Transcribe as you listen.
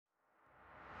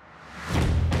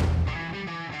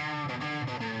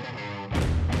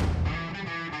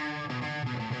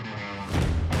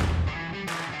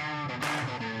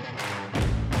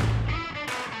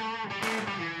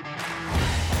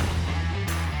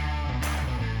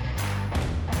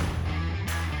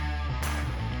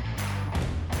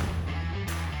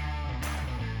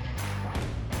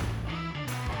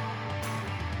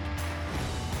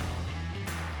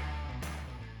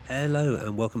Hello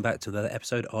and welcome back to another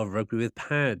episode of Rugby with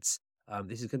Pads.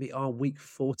 This is going to be our week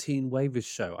 14 waivers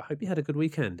show. I hope you had a good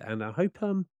weekend and I hope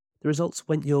the results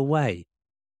went your way.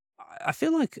 I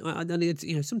feel like I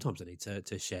need, sometimes I need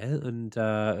to share and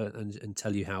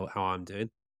tell you how I'm doing.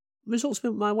 Results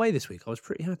went my way this week. I was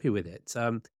pretty happy with it.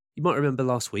 You might remember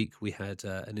last week we had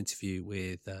an interview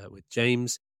with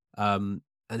James, and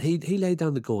he laid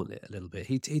down the gauntlet a little bit.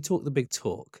 He talked the big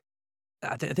talk.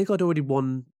 I think I'd already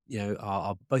won,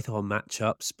 both of our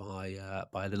matchups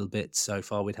by a little bit so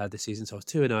far we'd had this season. So I was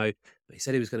 2-0, but he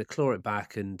said he was going to claw it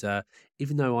back. And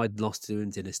even though I'd lost to him in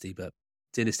Dynasty, but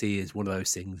Dynasty is one of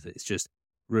those things that's just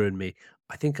ruined me.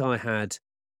 I think I had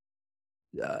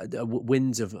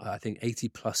wins of, I think, 80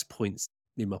 plus points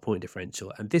in my point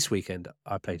differential. And this weekend,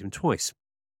 I played him twice.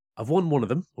 I've won one of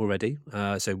them already.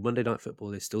 So Monday Night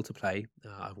Football is still to play.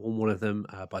 I've won one of them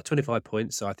by 25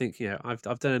 points. So I think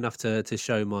I've done enough to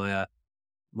show my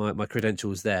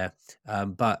credentials there.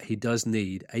 But he does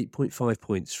need 8.5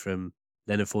 points from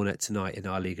Leonard Fournette tonight in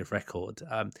our league of record.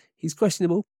 He's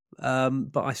questionable,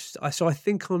 but I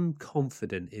think I'm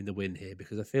confident in the win here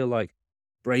because I feel like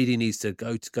Brady needs to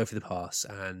go for the pass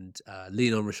and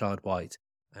lean on Rashad White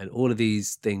and all of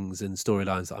these things and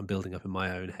storylines that I'm building up in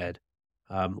my own head.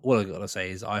 All I've got to say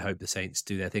is I hope the Saints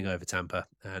do their thing over Tampa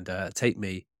and take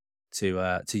me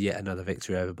to yet another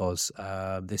victory over Boz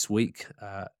this week,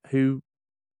 who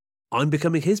I'm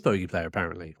becoming his bogey player,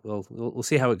 apparently. Well, we'll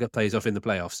see how it plays off in the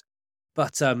playoffs.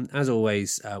 But as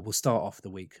always, we'll start off the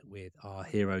week with our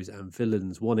heroes and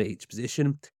villains, one at each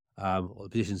position, or the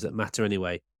positions that matter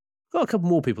anyway. Got a couple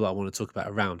more people I want to talk about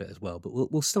around it as well, but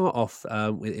we'll start off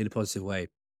in a positive way.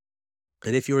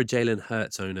 And if you're a Jalen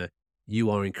Hurts owner, you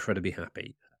are incredibly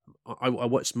happy. I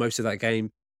watched most of that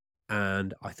game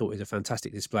and I thought it was a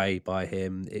fantastic display by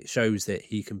him. It shows that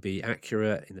he can be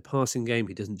accurate in the passing game.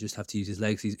 He doesn't just have to use his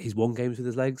legs. He's won games with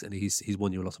his legs and he's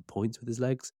won you a lot of points with his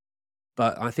legs.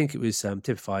 But I think it was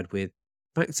typified with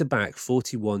back-to-back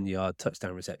 41-yard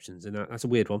touchdown receptions. And that's a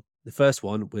weird one. The first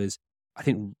one was, I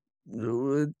think,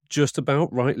 just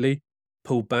about rightly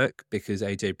pulled back because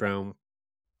A.J. Brown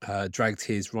dragged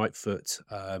his right foot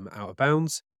out of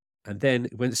bounds, and then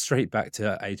went straight back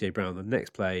to AJ Brown the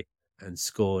next play and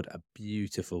scored a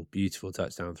beautiful, beautiful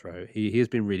touchdown throw. He has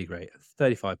been really great.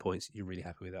 35 points. You're really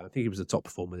happy with that. I think he was the top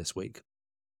performer this week.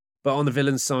 But on the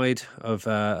villain side of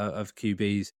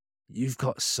QBs, you've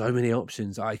got so many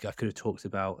options. I could have talked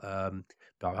about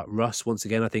Russ once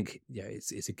again. I think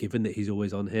it's a given that he's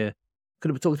always on here.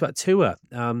 Could have talked about Tua.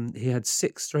 He had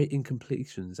 6 straight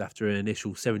incompletions after an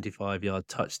initial 75-yard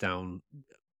touchdown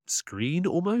screen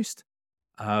almost.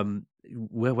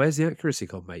 Where's the accuracy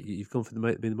gone, mate? You've gone for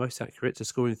being the most accurate to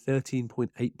scoring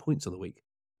 13.8 points on the week.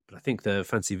 But I think the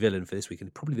fancy villain for this week,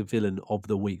 and probably the villain of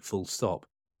the week full stop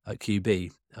at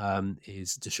QB,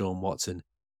 is Deshaun Watson.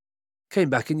 Came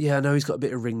back and I know he's got a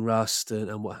bit of ring rust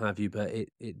and what have you, but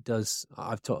it does.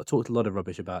 I've talked a lot of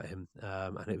rubbish about him,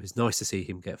 and it was nice to see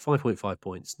him get 5.5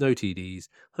 points, no TDs,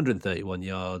 131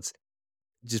 yards,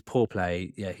 just poor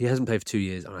play. Yeah, he hasn't played for 2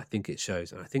 years, and I think it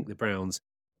shows. And I think the Browns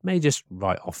may just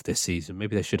write off this season.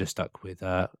 Maybe they should have stuck with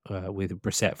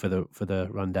Brissett for the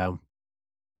rundown.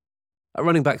 At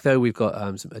running back though, we've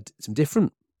got some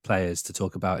different players to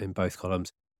talk about in both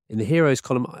columns. In the heroes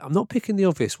column, I'm not picking the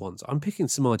obvious ones. I'm picking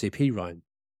Samar J.P. Ryan.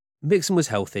 Mixon was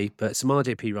healthy, but Samar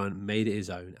J.P. Ryan made it his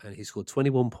own, and he scored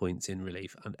 21 points in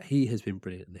relief, and he has been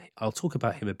brilliant. I'll talk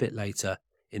about him a bit later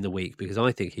in the week because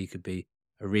I think he could be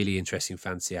a really interesting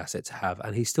fantasy asset to have,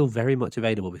 and he's still very much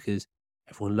available because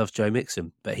everyone loves Joe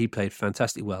Mixon, but he played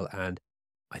fantastically well, and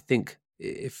I think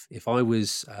if I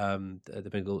was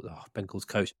the Bengals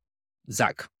coach,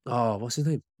 what's his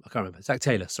name? I can't remember. Zach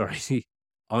Taylor, sorry.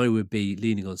 I would be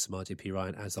leaning on Samar J.P.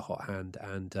 Ryan as the hot hand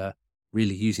and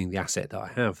really using the asset that I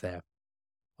have there.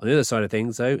 On the other side of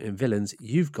things, though, in villains,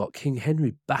 you've got King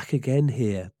Henry back again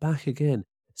here. Back again.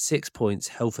 6 points,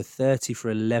 held for 30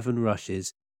 for 11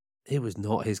 rushes. It was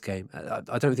not his game.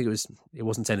 I don't think it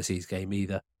wasn't Tennessee's game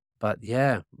either. But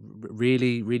yeah,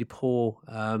 really, really poor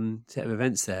set of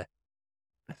events there.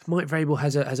 Mike Vrabel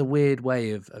has a weird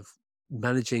way of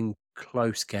managing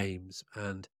close games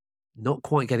and not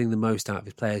quite getting the most out of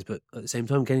his players, but at the same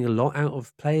time getting a lot out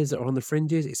of players that are on the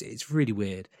fringes. It's really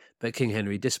weird. But King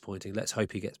Henry, disappointing. Let's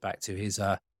hope he gets back to his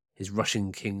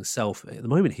rushing king self. At the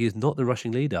moment, he is not the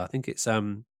rushing leader. I think it's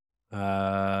Josh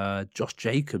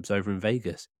Jacobs over in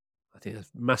Vegas. I think that's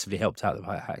massively helped out the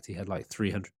fact he had like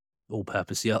 300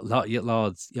 all-purpose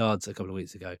yards a couple of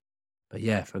weeks ago. But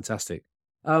yeah, fantastic.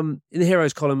 In the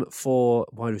heroes column for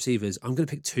wide receivers, I'm going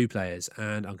to pick 2 players,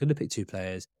 and I'm going to pick 2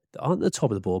 players that aren't at the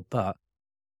top of the board, but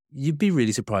you'd be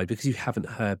really surprised because you haven't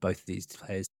heard both of these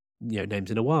players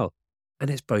names in a while. And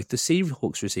it's both the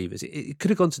Seahawks receivers. It could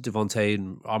have gone to Devontae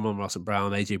and Amon-Ra St.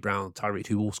 Brown, AJ Brown, Tyreek,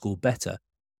 who all scored better.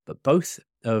 But both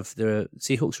of the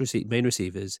Seahawks main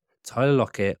receivers, Tyler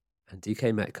Lockett and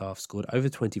DK Metcalf, scored over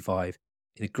 25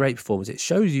 in a great performance. It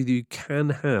shows you that you can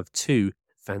have two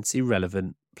fancy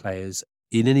relevant players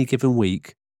in any given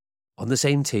week on the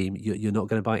same team. You're not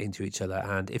going to bite into each other.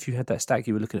 And if you had that stack,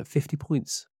 you were looking at 50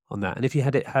 points on that. And if you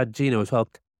had Gino as well,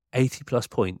 80 plus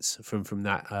points from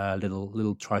that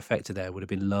little trifecta there would have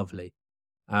been lovely.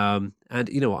 And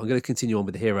you know what? I'm going to continue on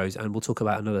with the heroes, and we'll talk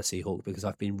about another Seahawk because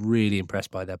I've been really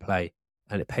impressed by their play.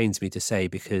 And it pains me to say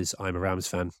because I'm a Rams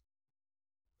fan.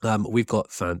 We've got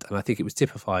Fant, and I think it was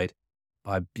typified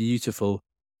by a beautiful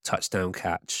touchdown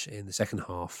catch in the second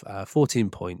half. 14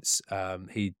 points.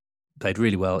 He played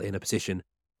really well in a position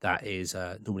that is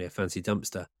normally a fancy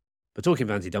dumpster. But talking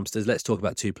fancy dumpsters, let's talk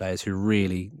about two players who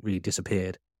really, really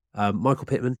disappeared. Michael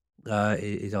Pittman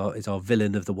is our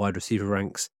villain of the wide receiver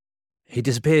ranks. He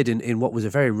disappeared in what was a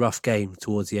very rough game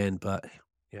towards the end, but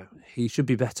he should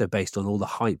be better based on all the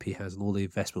hype he has and all the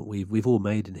investment we've all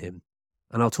made in him.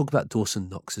 And I'll talk about Dawson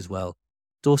Knox as well.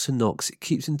 Dawson Knox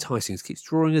keeps enticing us, keeps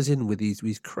drawing us in with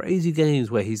these crazy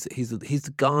games where he's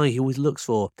the guy he always looks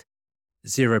for.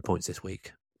 0 points this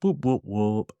week. Whoop, whoop,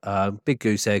 whoop. Big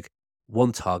goose egg.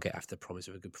 One target after the promise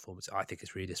of a good performance. I think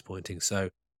it's really disappointing. So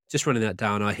just running that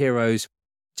down, our heroes,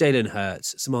 Jalen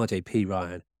Hurts, Samaje P.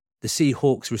 Ryan, the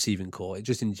Seahawks receiving core,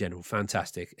 just in general,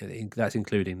 fantastic. That's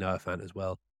including Noah Fant as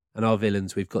well. And our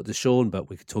villains, we've got Deshaun, but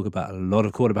we could talk about a lot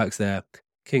of quarterbacks there.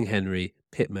 King Henry,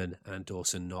 Pittman, and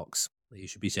Dawson Knox. You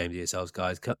should be ashamed of yourselves,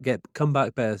 guys. Come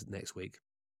back better next week.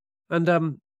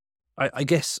 And I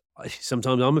guess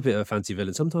sometimes I'm a bit of a fancy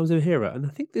villain, sometimes I'm a hero. And I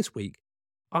think this week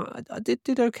I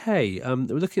did okay.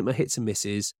 We're looking at my hits and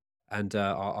misses and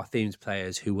our themed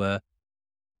players who were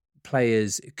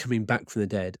players coming back from the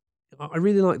dead. I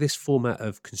really like this format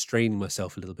of constraining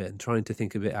myself a little bit and trying to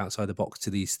think a bit outside the box to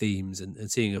these themes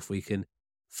and seeing if we can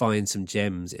find some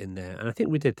gems in there. And I think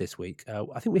we did this week.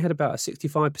 I think we had about a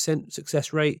 65%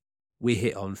 success rate. We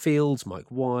hit on Fields, Mike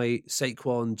White,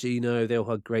 Saquon, Gino. They all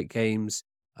had great games.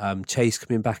 Chase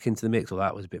coming back into the mix. Well,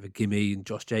 that was a bit of a gimme. And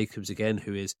Josh Jacobs again,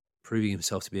 who is proving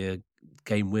himself to be a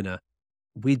game winner.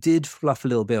 We did fluff a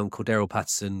little bit on Cordero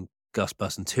Patterson, Gus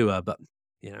Bus, and Tua, but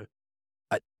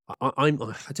I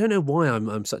don't know why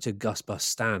I'm such a Gus Bus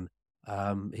stan.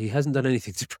 He hasn't done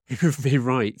anything to prove me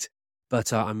right,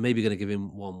 but I'm maybe going to give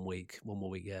him 1 more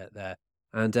week there.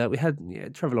 And we had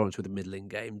Trevor Lawrence with a middling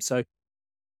game, so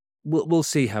we'll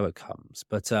see how it comes.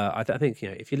 But I think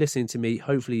if you're listening to me,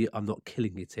 hopefully I'm not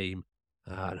killing your team,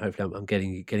 and hopefully I'm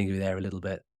getting you there a little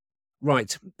bit.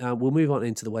 Right, we'll move on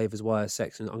into the waivers wire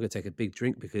section. I'm going to take a big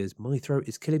drink because my throat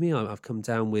is killing me. I've come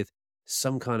down with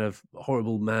some kind of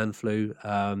horrible man flu.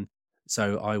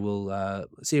 So I will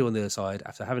see you on the other side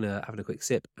after having a quick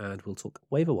sip, and we'll talk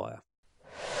waiver wire.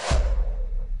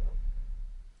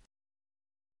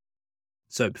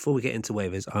 So before we get into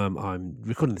waivers, I'm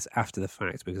recording this after the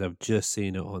fact because I've just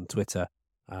seen it on Twitter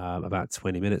about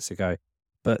 20 minutes ago.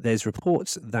 But there's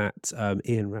reports that from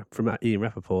Ian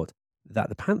Rappaport that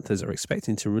the Panthers are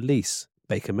expecting to release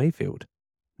Baker Mayfield.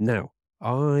 Now,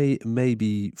 I may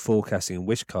be forecasting and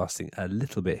wishcasting a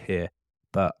little bit here,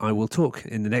 but I will talk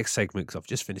in the next segment, because I've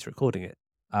just finished recording it,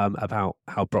 about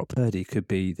how Brock Purdy could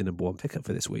be the number one pickup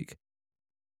for this week.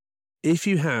 If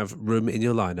you have room in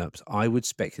your lineups, I would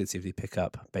speculatively pick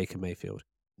up Baker Mayfield.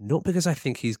 Not because I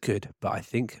think he's good, but I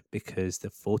think because the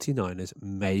 49ers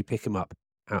may pick him up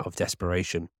out of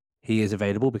desperation. He is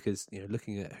available because,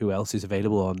 looking at who else is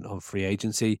available on free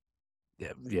agency,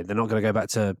 they're not going to go back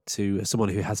to someone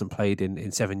who hasn't played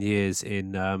in 7 years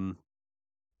in Colin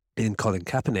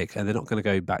Kaepernick, and they're not going to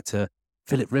go back to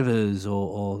Phillip Rivers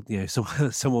or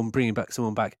someone bringing back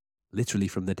someone back literally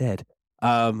from the dead.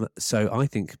 So I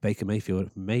think Baker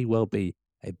Mayfield may well be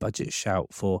a budget shout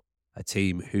for a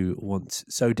team who wants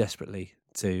so desperately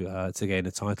to gain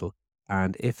a title.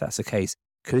 And if that's the case,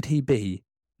 could he be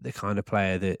the kind of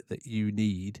player that you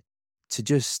need to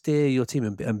just steer your team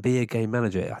and be a game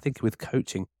manager? I think with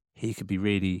coaching, he could be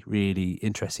really, really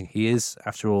interesting. He is,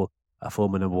 after all, a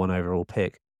former number one overall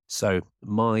pick. So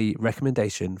my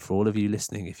recommendation for all of you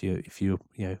listening, if you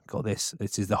got this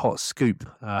is the hot scoop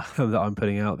that I'm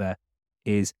putting out there,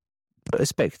 is put a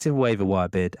speculative waiver wire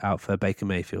bid out for Baker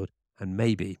Mayfield, and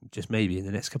maybe, just maybe, in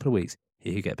the next couple of weeks,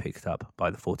 he could get picked up by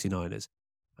the 49ers.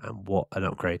 And what an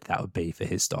upgrade that would be for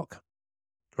his stock.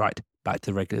 Right, back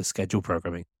to regular schedule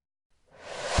programming.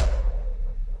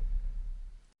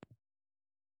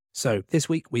 So this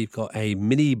week we've got a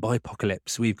mini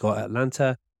bipocalypse. We've got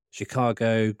Atlanta,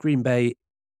 Chicago, Green Bay,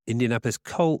 Indianapolis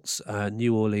Colts,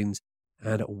 New Orleans,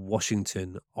 and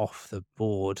Washington off the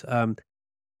board.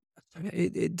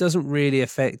 It doesn't really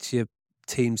affect your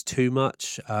teams too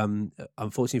much.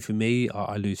 Unfortunately for me,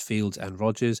 I lose Fields and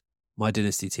Rogers. My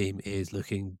dynasty team is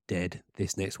looking dead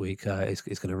this next week. It's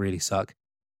going to really suck.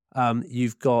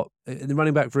 You've got in the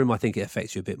running back room. I think it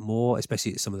affects you a bit more,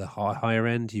 especially at some of the higher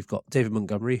end. You've got David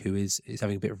Montgomery, who is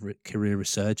having a bit of career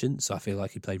resurgence. I feel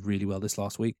like he played really well this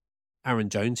last week. Aaron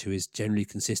Jones, who is generally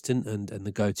consistent and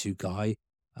the go-to guy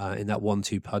in that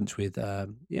 1-2 punch with,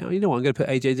 you know what, I'm going to put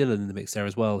AJ Dillon in the mix there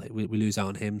as well. We lose out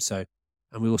on him, so,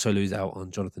 and we also lose out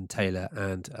on Jonathan Taylor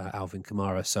and Alvin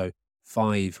Kamara. So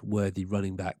 5 worthy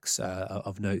running backs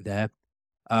of note there.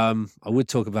 I would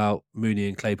talk about Mooney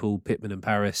and Claypool, Pittman and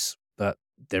Paris, but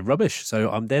they're rubbish.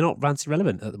 So they're not fancy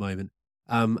relevant at the moment.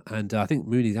 And I think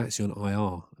Mooney's actually on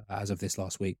IR as of this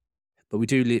last week. But we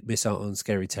do miss out on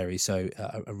Scary Terry. So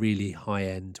a really high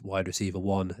end wide receiver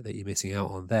 1 that you're missing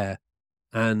out on there.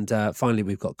 And finally,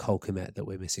 we've got Cole Kmet that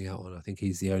we're missing out on. I think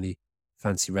he's the only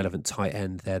fancy relevant tight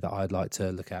end there that I'd like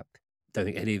to look at. Don't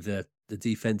think any of the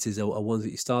defenses are ones that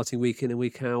you're starting week in and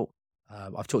week out.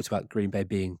 I've talked about Green Bay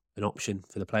being an option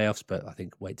for the playoffs, but I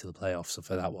think wait till the playoffs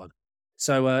for that one.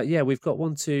 So, yeah, we've got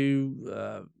 1,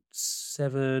 2,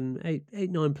 7,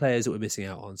 8, 9 players that we're missing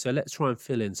out on. So let's try and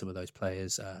fill in some of those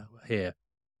players here.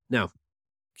 Now,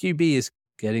 QB is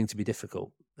getting to be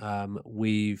difficult.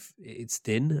 It's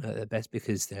thin at best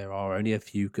because there are only a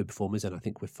few good performers, and I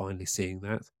think we're finally seeing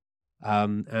that.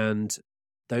 And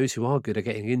those who are good are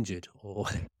getting injured, or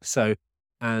so.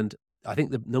 And I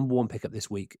think the number 1 pickup this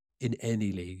week in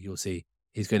any league you'll see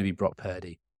is going to be Brock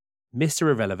Purdy. Mr.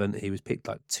 Irrelevant, he was picked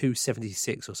like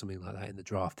 276 or something like that in the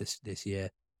draft this year.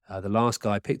 The last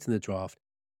guy picked in the draft,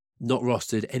 not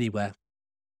rostered anywhere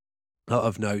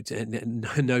of note, and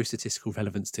no statistical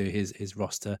relevance to his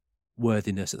roster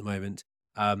worthiness at the moment.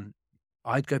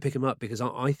 I'd go pick him up because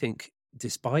I think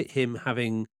despite him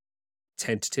having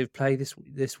tentative play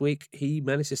this week, he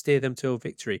managed to steer them to a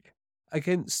victory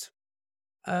against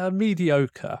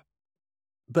mediocre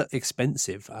but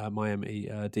expensive Miami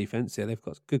defense. Yeah, they've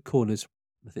got good corners.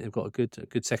 I think they've got a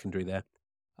good secondary there.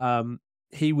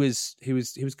 He was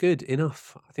good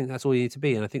enough. I think that's all you need to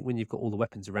be. And I think when you've got all the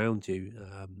weapons around you,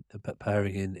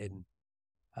 pairing in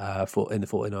the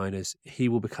 49ers, he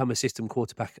will become a system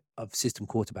quarterback of system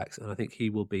quarterbacks, and I think he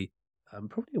will be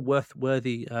probably a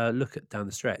worthy look at down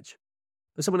the stretch.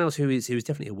 But someone else who is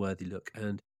definitely a worthy look,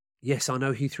 and yes, I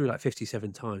know he threw like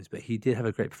 57 times, but he did have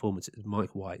a great performance. It was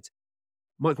Mike White.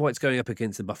 Mike White's going up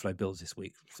against the Buffalo Bills this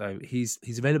week, so he's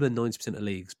available in 90% of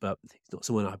leagues, but he's not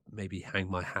someone I maybe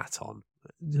hang my hat on.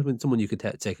 Someone you could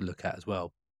take a look at as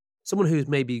well. Someone who's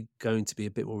maybe going to be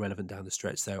a bit more relevant down the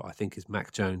stretch, though, I think is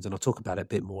Mac Jones, and I'll talk about it a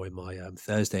bit more in my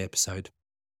Thursday episode.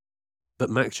 But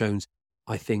Mac Jones,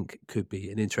 I think, could be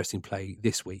an interesting play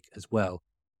this week as well.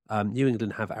 New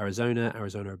England have Arizona.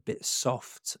 Arizona are a bit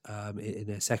soft in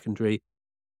their secondary.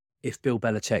 If Bill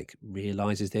Belichick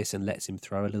realises this and lets him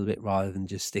throw a little bit rather than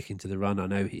just sticking to the run, I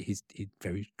know he's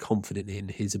very confident in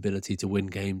his ability to win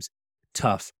games.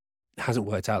 Tough. It hasn't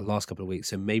worked out the last couple of weeks,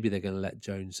 so maybe they're going to let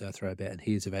Jones throw a bit, and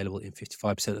he is available in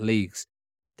 55% of leagues.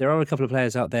 There are a couple of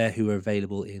players out there who are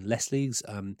available in less leagues.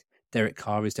 Derek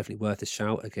Carr is definitely worth a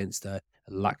shout against a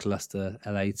lackluster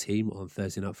LA team on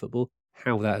Thursday Night Football.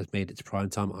 How that has made it to prime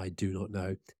time, I do not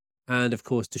know. And of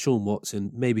course, Deshaun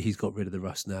Watson, maybe he's got rid of the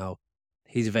rust now.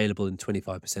 He's available in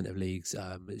 25% of leagues.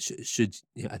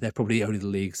 They're probably only the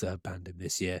leagues that have banned him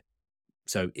this year.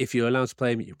 So if you're allowed to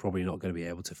play him, you're probably not going to be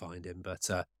able to find him. But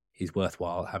he's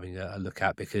worthwhile having a look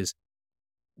at because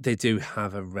they do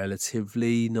have a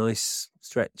relatively nice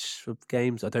stretch of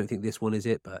games. I don't think this one is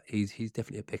it, but he's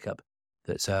definitely a pickup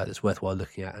that's worthwhile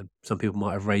looking at. And some people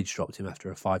might have rage dropped him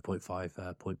after a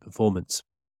 5.5 point performance.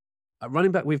 At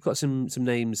running back, we've got some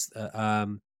names that are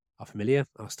familiar.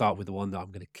 I'll start with the one that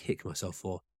I'm going to kick myself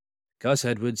for. Gus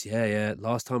Edwards, yeah.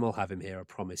 Last time I'll have him here, I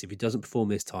promise. If he doesn't perform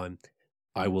this time,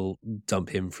 I will dump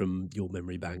him from your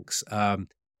memory banks.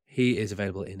 He is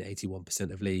available in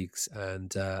 81% of leagues.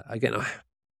 And again,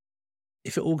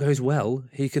 if it all goes well,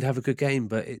 he could have a good game,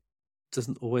 but it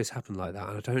doesn't always happen like that.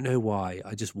 And I don't know why.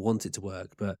 I just want it to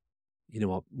work. But you know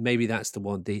what? Maybe that's the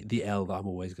one, the L that I'm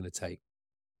always going to take.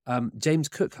 James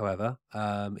Cook, however,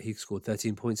 he scored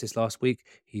 13 points this last week.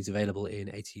 He's available in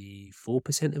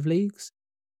 84% of leagues.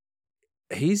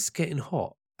 He's getting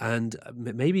hot, and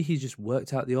maybe he just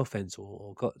worked out the offense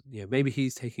or got, maybe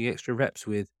he's taking extra reps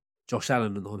with Josh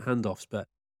Allen on handoffs, but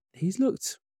he's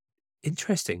looked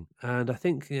interesting. And I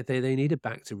think they need a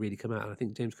back to really come out. And I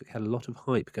think James Cook had a lot of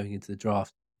hype going into the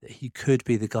draft that he could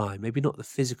be the guy, maybe not the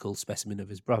physical specimen of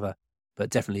his brother, but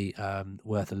definitely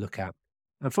worth a look at.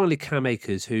 And finally, Cam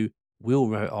Akers, who Will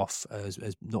wrote off as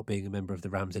not being a member of the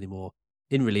Rams anymore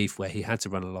in relief, where he had to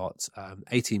run a lot.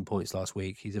 18 points last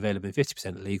week. He's available in 50%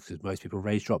 of leagues because most people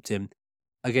raise dropped him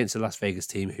against the Las Vegas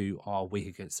team who are weak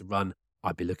against the run.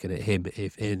 I'd be looking at him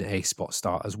if in a spot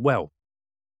start as well.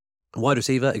 Wide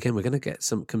receiver, again, we're going to get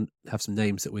have some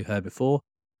names that we've heard before.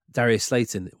 Darius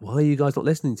Slayton, why are you guys not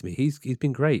listening to me? He's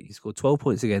been great. He scored 12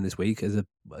 points again this week as a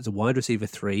wide receiver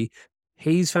 3.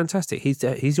 He's fantastic. He's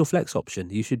your flex option.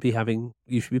 You should be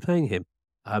playing him.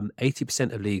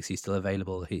 80% of leagues he's still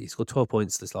available. He scored 12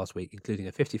 points this last week, including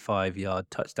a 55-yard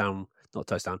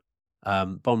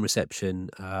bomb reception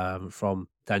from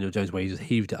Daniel Jones, where he just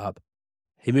heaved it up.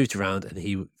 He moved around and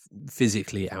he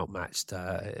physically outmatched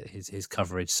his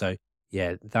coverage. So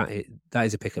yeah, that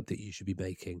is a pickup that you should be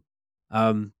making.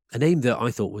 A name that I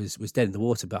thought was dead in the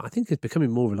water, but I think is becoming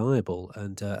more reliable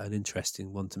and an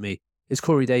interesting one to me is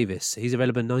Corey Davis. He's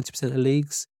available in 90% of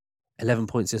leagues. 11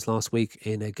 points this last week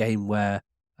in a game where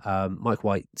Mike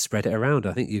White spread it around.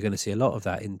 I think you're going to see a lot of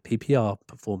that in PPR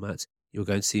formats. You're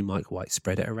going to see Mike White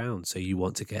spread it around. So you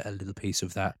want to get a little piece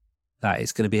of that. That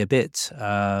is going to be a bit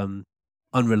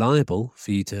unreliable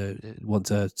for you to want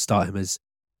to start him as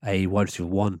a wide receiver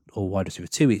 1 or wide receiver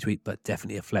 2 each week, but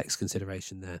definitely a flex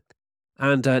consideration there.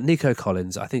 And Nico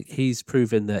Collins, I think he's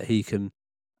proven that he can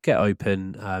get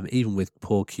open, even with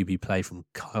poor QB play from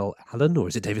Kyle Allen, or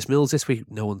is it Davis Mills this week?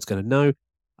 No one's going to know.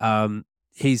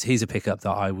 He's a pickup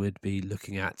that I would be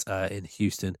looking at in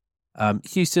Houston.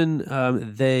 Houston, I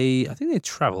think they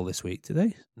travel this week, do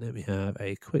they? Let me have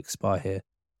a quick spy here.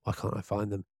 Why can't I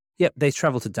find them? Yep, they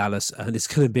travel to Dallas, and it's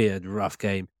going to be a rough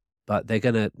game. But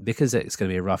because it's going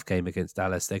to be a rough game against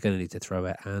Dallas, they're going to need to throw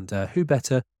it. And who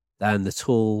better than the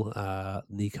tall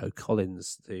Nico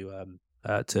Collins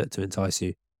to entice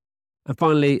you? And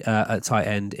finally, at tight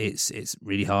end, it's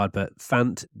really hard. But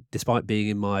Fant, despite being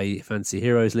in my fantasy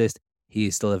heroes list, he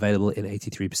is still available in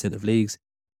 83% of leagues.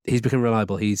 He's become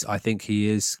reliable. I think he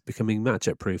is becoming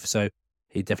matchup proof. So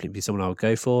he'd definitely be someone I would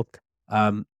go for.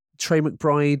 Trey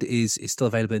McBride is still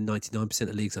available in 99%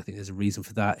 of leagues. I think there's a reason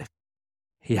for that.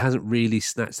 He hasn't really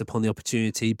snatched upon the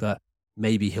opportunity, but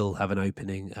maybe he'll have an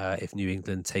opening if New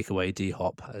England take away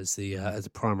D-Hop as a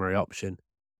primary option.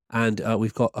 And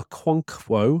we've got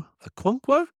Okonkwo.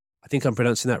 I think I'm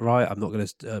pronouncing that right. I'm not going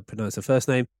to pronounce the first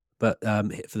name, but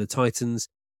for the Titans,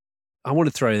 I want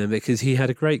to throw him because he had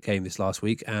a great game this last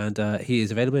week, and he is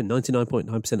available in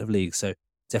 99.9% of leagues. So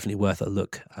definitely worth a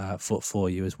look for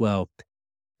you as well.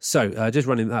 So just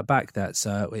running that back, that's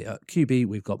QB,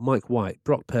 we've got Mike White,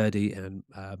 Brock Purdy, and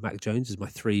Mac Jones as my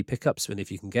 3 pickups. And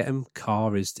if you can get them,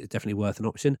 Carr is definitely worth an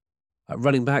option.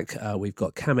 Running back, we've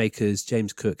got Cam Akers,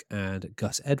 James Cook, and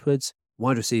Gus Edwards.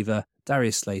 Wide receiver,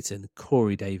 Darius Slayton,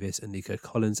 Corey Davis, and Nico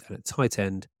Collins. And at tight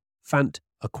end, Fant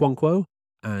Okonkwo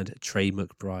and Trey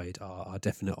McBride are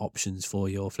definite options for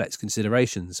your flex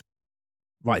considerations.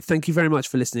 Right, thank you very much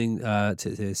for listening to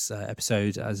this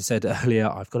episode. As I said earlier,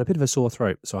 I've got a bit of a sore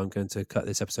throat, so I'm going to cut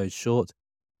this episode short.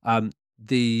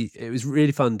 It was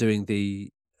really fun doing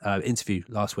the interview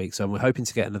last week, so we're hoping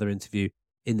to get another interview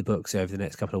in the books over the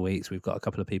next couple of weeks. We've got a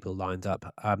couple of people lined up.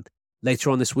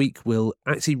 Later on this week, we'll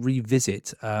actually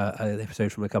revisit an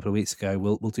episode from a couple of weeks ago.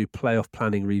 We'll do playoff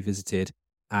planning revisited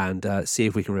and see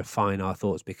if we can refine our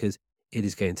thoughts, because it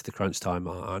is getting to the crunch time.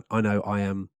 I know I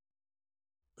am.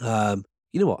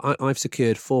 You know what? I've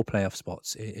secured 4 playoff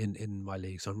spots in my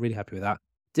league, so I'm really happy with that.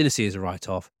 Dynasty is a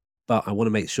write-off, but I want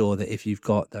to make sure that if you've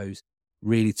got those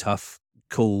really tough,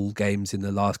 cool games in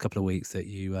the last couple of weeks, that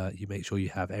you make sure you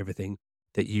have everything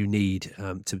that you need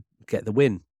to get the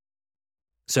win.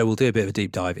 So we'll do a bit of a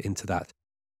deep dive into that.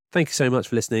 Thank you so much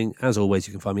for listening. As always,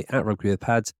 you can find me at Rugby with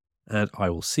Pads, and I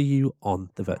will see you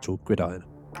on the virtual gridiron.